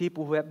those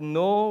people who have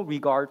no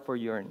regard for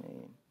your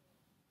name.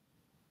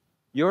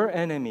 Your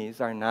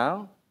enemies are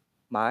now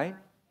my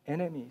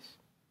enemies.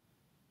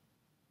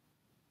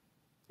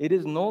 It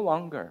is no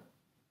longer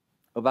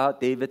about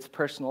David's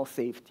personal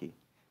safety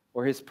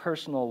or his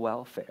personal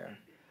welfare.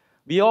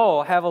 We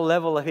all have a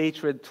level of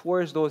hatred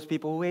towards those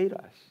people who hate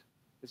us.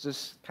 It's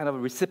just kind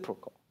of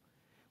reciprocal.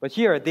 But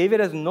here,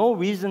 David has no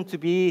reason to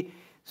be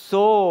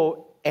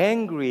so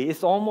angry.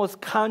 It's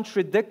almost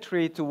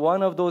contradictory to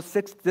one of those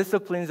 6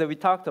 disciplines that we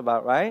talked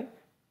about, right?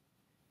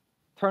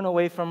 Turn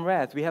away from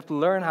wrath. We have to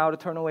learn how to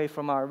turn away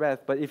from our wrath.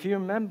 But if you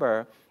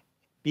remember,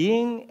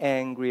 being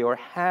angry or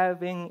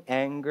having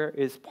anger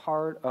is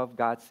part of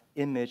God's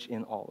image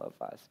in all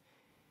of us.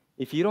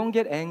 If you don't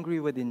get angry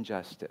with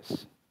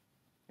injustice,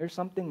 there's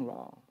something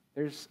wrong.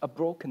 There's a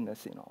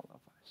brokenness in all of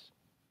us.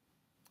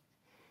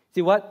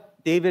 See,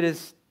 what David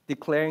is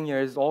declaring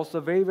here is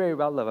also very, very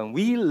relevant.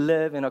 We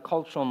live in a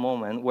cultural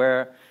moment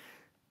where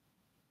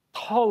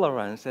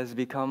tolerance has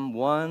become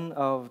one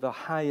of the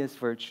highest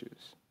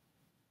virtues.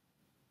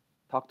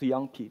 Talk to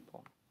young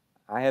people.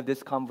 I have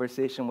this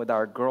conversation with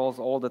our girls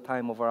all the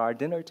time over our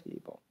dinner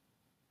table.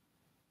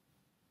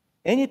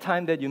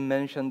 Anytime that you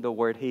mention the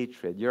word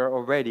hatred, you're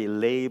already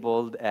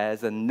labeled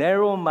as a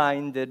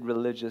narrow-minded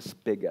religious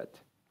bigot.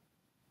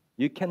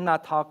 You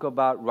cannot talk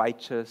about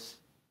righteous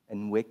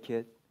and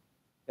wicked.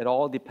 It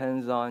all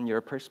depends on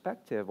your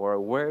perspective or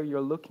where you're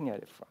looking at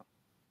it from.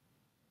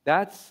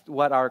 That's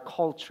what our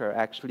culture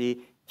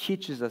actually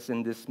teaches us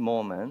in this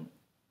moment.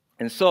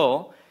 And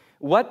so,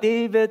 what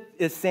David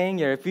is saying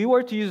here, if we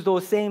were to use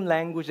those same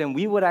language and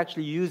we would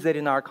actually use it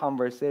in our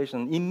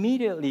conversation,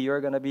 immediately you're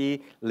going to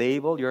be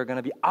labeled, you're going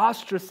to be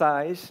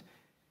ostracized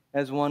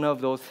as one of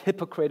those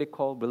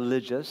hypocritical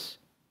religious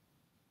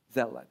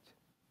zealots.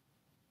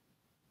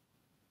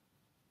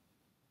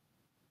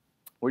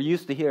 We're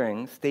used to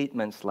hearing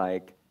statements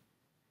like,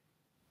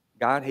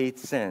 God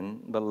hates sin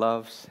but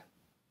loves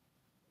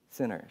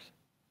sinners.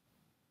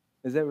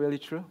 Is that really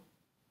true?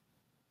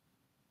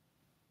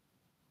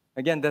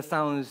 Again, that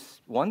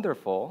sounds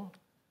wonderful,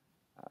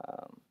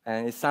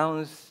 and it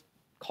sounds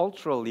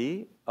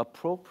culturally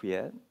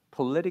appropriate,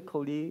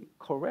 politically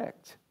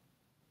correct.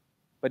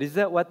 But is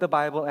that what the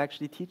Bible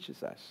actually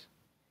teaches us?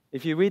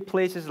 If you read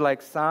places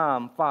like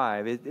Psalm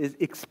 5, it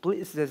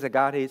explicitly says that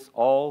God hates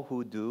all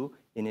who do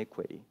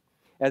iniquity.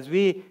 As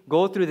we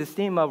go through this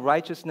theme of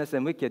righteousness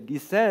and wicked,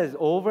 it says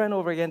over and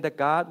over again that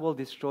God will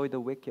destroy the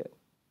wicked.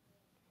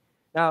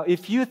 Now,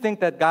 if you think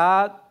that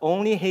God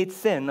only hates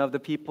sin of the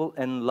people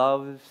and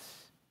loves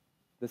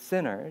the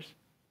sinners,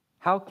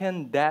 how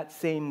can that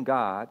same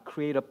God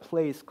create a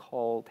place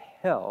called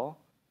hell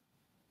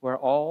where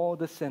all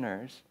the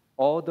sinners,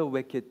 all the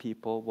wicked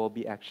people will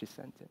be actually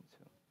sent into?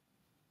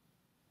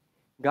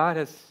 God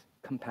has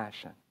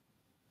compassion.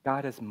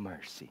 God has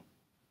mercy.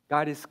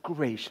 God is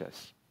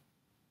gracious.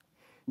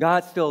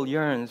 God still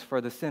yearns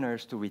for the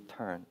sinners to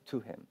return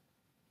to Him.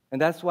 And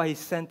that's why He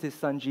sent His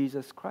Son,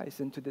 Jesus Christ,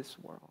 into this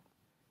world.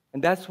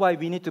 And that's why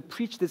we need to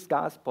preach this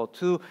gospel.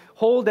 To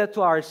hold that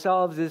to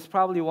ourselves is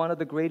probably one of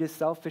the greatest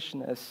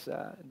selfishness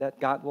that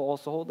God will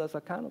also hold us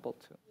accountable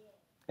to.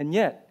 And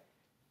yet,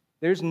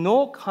 there's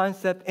no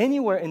concept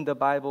anywhere in the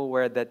Bible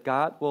where that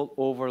God will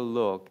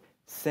overlook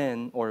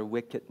sin or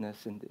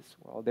wickedness in this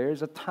world. There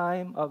is a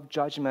time of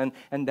judgment,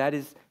 and that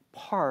is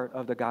part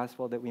of the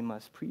gospel that we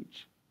must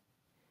preach.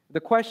 The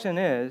question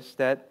is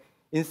that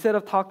instead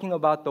of talking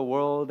about the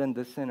world and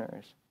the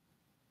sinners,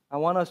 I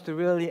want us to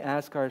really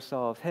ask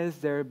ourselves, has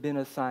there been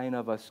a sign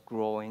of us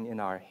growing in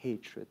our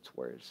hatred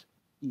towards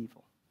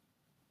evil?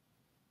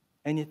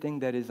 Anything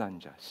that is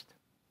unjust.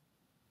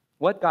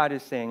 What God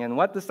is saying and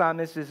what the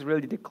psalmist is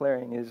really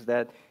declaring is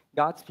that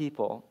God's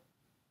people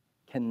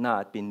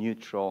cannot be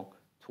neutral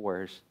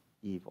towards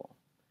evil.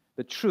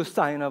 The true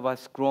sign of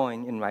us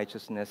growing in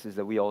righteousness is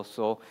that we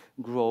also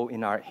grow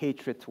in our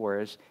hatred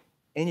towards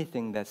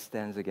anything that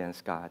stands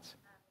against God's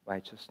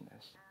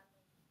righteousness.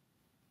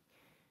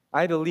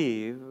 I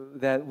believe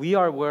that we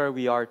are where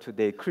we are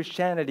today.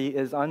 Christianity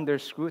is under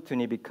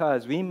scrutiny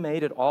because we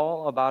made it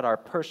all about our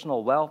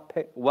personal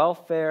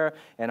welfare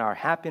and our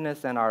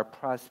happiness and our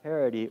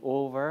prosperity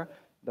over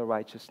the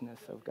righteousness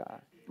of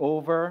God,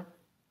 over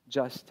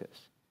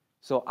justice.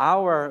 So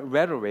our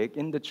rhetoric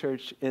in the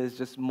church is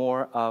just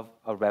more of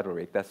a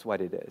rhetoric. That's what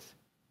it is.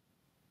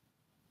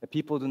 The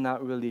people do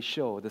not really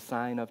show the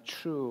sign of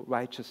true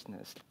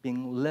righteousness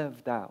being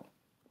lived out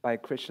by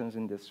Christians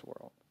in this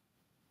world.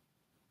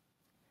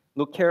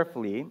 Look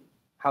carefully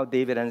how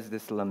David ends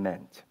this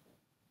lament.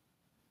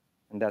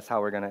 And that's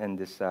how we're going to end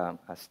this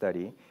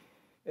study.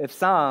 If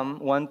Psalm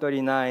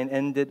 139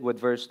 ended with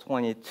verse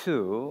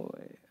 22,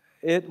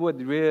 it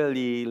would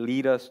really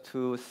lead us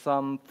to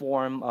some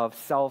form of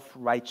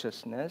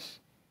self-righteousness.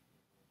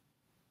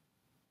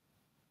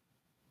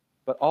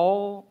 But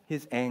all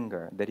his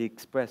anger that he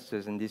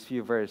expresses in these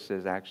few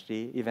verses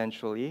actually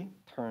eventually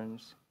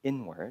turns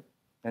inward.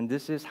 And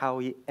this is how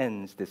he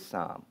ends this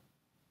psalm.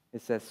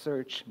 It says,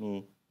 "Search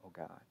me, O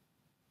God,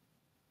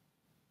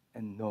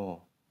 and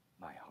know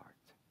my heart.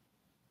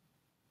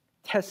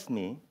 Test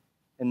me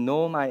and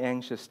know my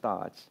anxious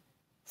thoughts.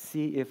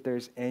 See if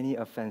there's any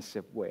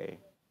offensive way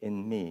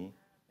in me,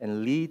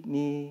 and lead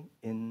me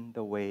in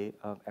the way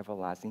of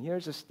everlasting."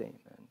 Here's a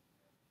statement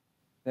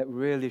that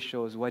really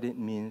shows what it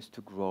means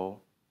to grow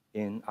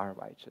in our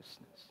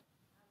righteousness.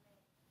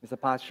 It's a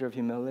posture of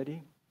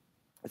humility.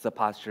 It's a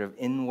posture of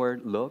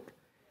inward look,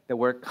 that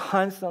we're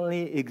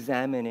constantly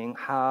examining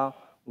how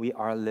we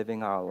are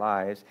living our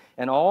lives.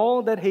 And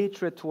all that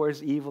hatred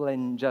towards evil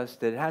and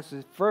injustice has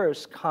to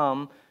first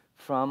come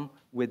from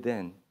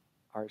within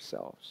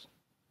ourselves.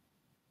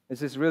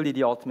 This is really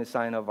the ultimate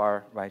sign of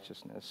our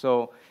righteousness.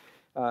 So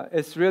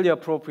it's really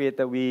appropriate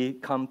that we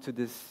come to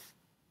this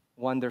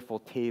wonderful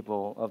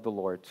table of the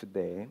Lord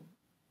today.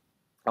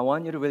 I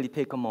want you to really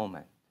take a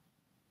moment.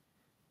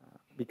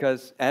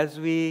 Because as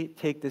we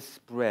take this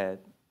bread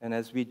and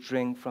as we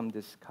drink from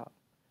this cup,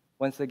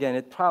 once again,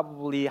 it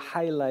probably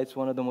highlights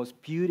one of the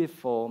most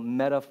beautiful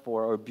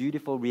metaphor or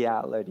beautiful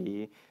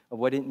reality of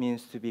what it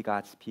means to be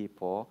God's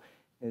people,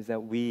 is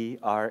that we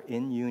are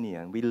in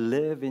union. We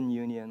live in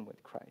union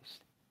with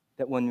Christ.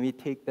 That when we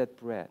take that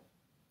bread,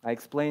 I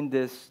explained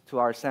this to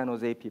our San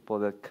Jose people,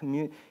 that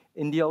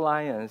in the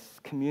Alliance,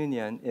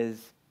 communion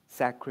is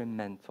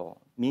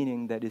sacramental,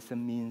 meaning that it's a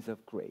means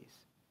of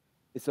grace.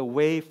 It's a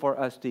way for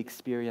us to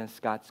experience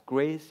God's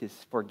grace,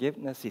 His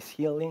forgiveness, His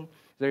healing.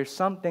 There's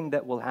something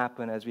that will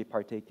happen as we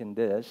partake in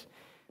this.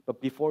 But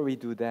before we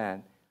do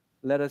that,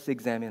 let us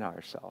examine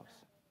ourselves.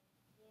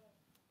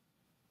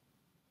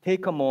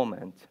 Take a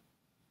moment.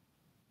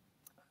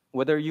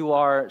 Whether you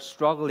are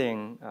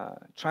struggling,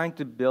 trying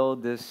to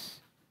build this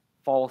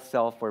false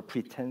self or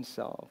pretend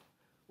self,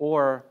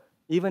 or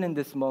even in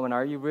this moment,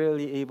 are you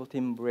really able to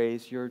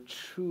embrace your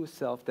true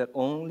self that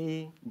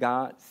only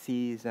God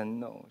sees and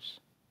knows?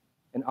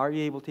 And are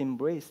you able to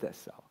embrace that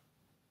self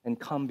and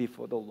come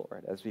before the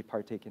Lord as we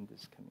partake in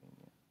this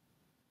communion?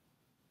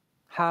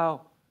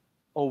 How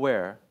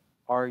aware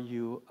are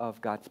you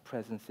of God's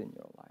presence in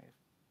your life,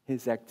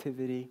 His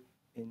activity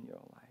in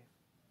your life?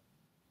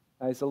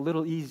 Now, it's a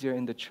little easier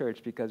in the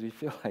church because we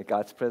feel like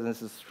God's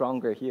presence is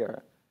stronger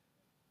here.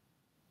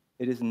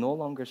 It is no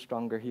longer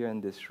stronger here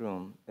in this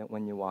room than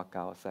when you walk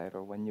outside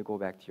or when you go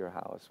back to your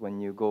house, when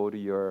you go to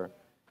your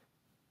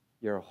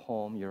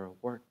home, your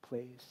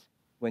workplace,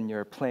 when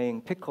you're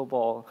playing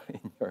pickleball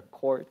in your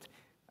court.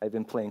 I've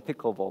been playing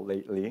pickleball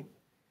lately.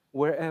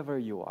 Wherever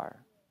you are,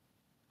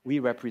 we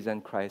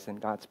represent Christ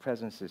and God's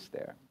presence is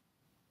there.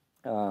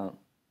 The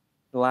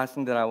last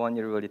thing that I want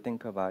you to really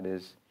think about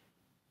is,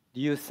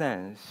 do you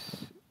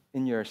sense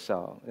in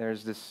yourself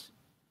there's this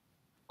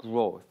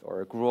growth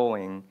or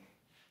growing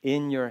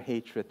in your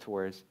hatred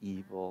towards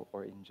evil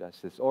or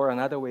injustice? Or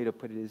another way to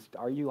put it is,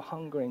 are you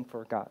hungering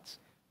for God's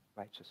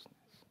righteousness?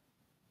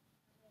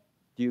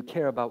 Do you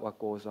care about what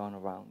goes on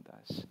around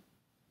us?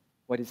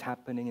 What is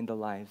happening in the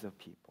lives of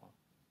people?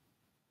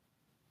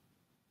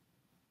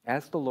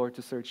 Ask the Lord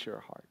to search your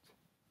heart.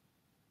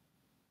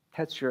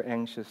 Test your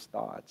anxious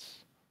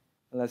thoughts.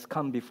 And let's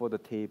come before the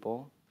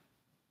table.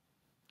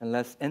 And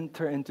let's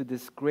enter into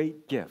this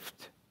great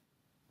gift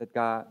that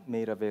God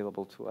made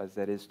available to us,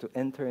 that is to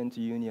enter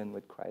into union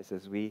with Christ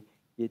as we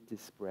eat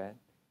this bread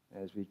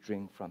and as we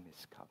drink from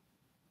His cup.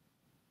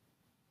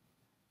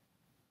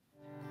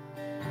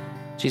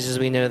 Jesus,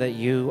 we know that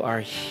you are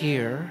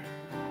here,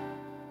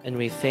 and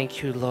we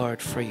thank you,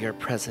 Lord, for your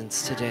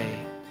presence today.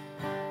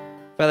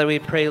 Father, we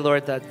pray,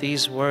 Lord, that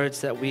these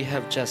words that we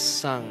have just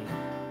sung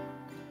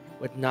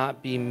would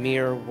not be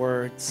mere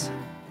words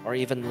or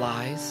even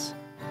lies.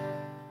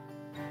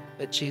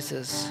 But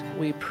Jesus,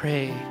 we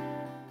pray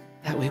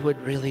that we would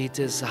really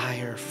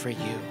desire for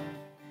you.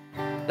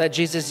 That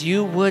Jesus,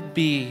 you would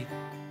be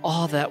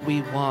all that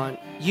we want.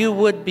 You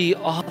would be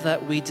all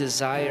that we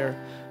desire.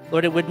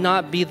 Lord, it would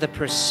not be the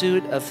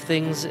pursuit of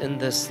things in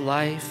this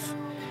life.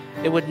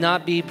 It would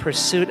not be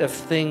pursuit of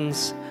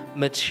things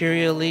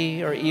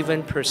materially or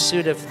even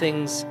pursuit of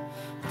things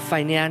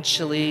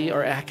financially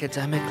or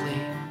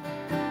academically.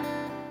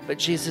 But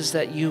Jesus,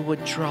 that you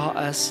would draw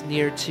us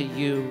near to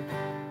you.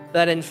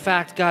 That in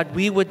fact, God,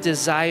 we would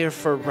desire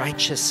for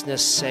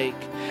righteousness' sake,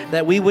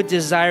 that we would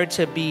desire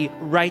to be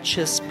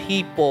righteous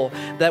people,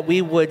 that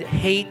we would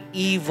hate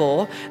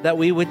evil, that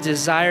we would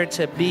desire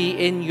to be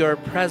in your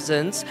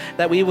presence,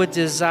 that we would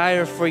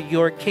desire for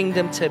your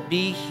kingdom to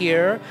be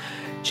here.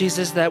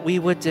 Jesus, that we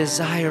would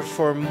desire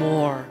for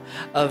more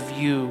of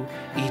you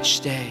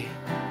each day.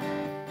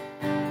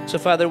 So,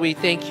 Father, we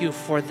thank you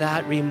for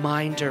that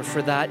reminder,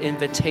 for that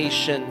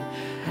invitation,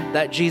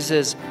 that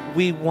Jesus,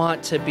 we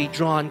want to be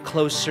drawn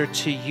closer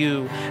to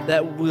you,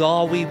 that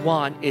all we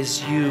want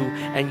is you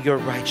and your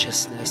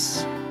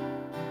righteousness.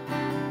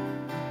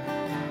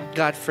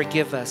 God,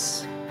 forgive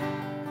us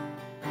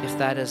if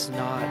that is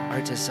not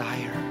our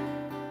desire.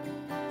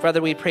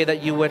 Father, we pray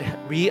that you would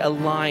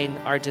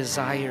realign our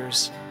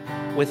desires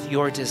with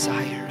your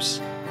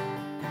desires,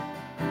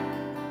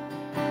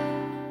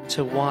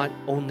 to want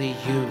only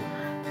you,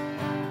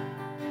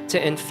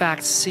 to in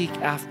fact seek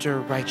after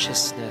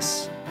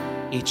righteousness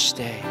each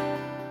day.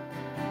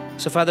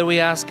 So Father, we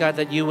ask, God,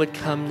 that you would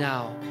come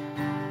now.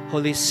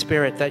 Holy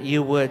Spirit, that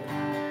you would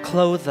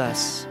clothe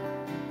us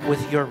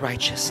with your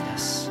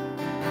righteousness,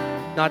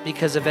 not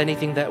because of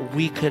anything that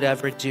we could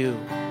ever do,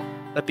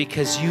 but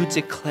because you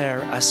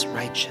declare us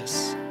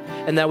righteous,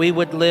 and that we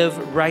would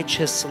live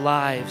righteous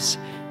lives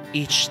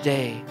each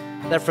day,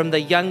 that from the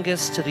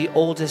youngest to the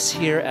oldest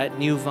here at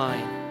New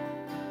Vine,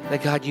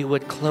 that God, you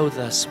would clothe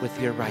us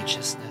with your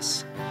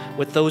righteousness,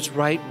 with those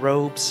right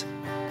robes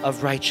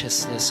of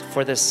righteousness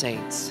for the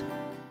saints.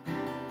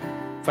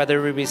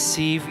 Father, we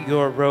receive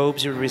your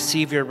robes, we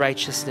receive your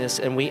righteousness,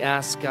 and we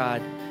ask,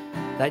 God,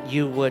 that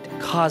you would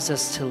cause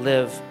us to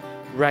live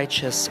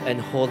righteous and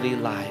holy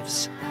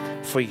lives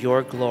for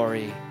your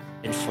glory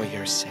and for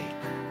your sake.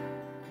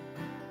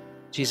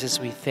 Jesus,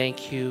 we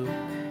thank you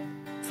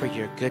for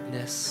your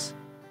goodness.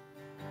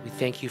 We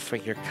thank you for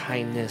your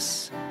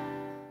kindness.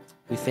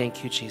 We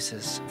thank you,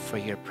 Jesus, for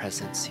your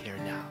presence here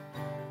now.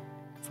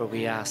 For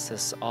we ask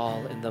this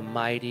all in the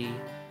mighty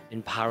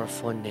and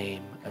powerful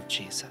name of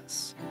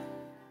Jesus.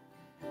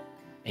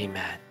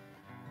 Amen.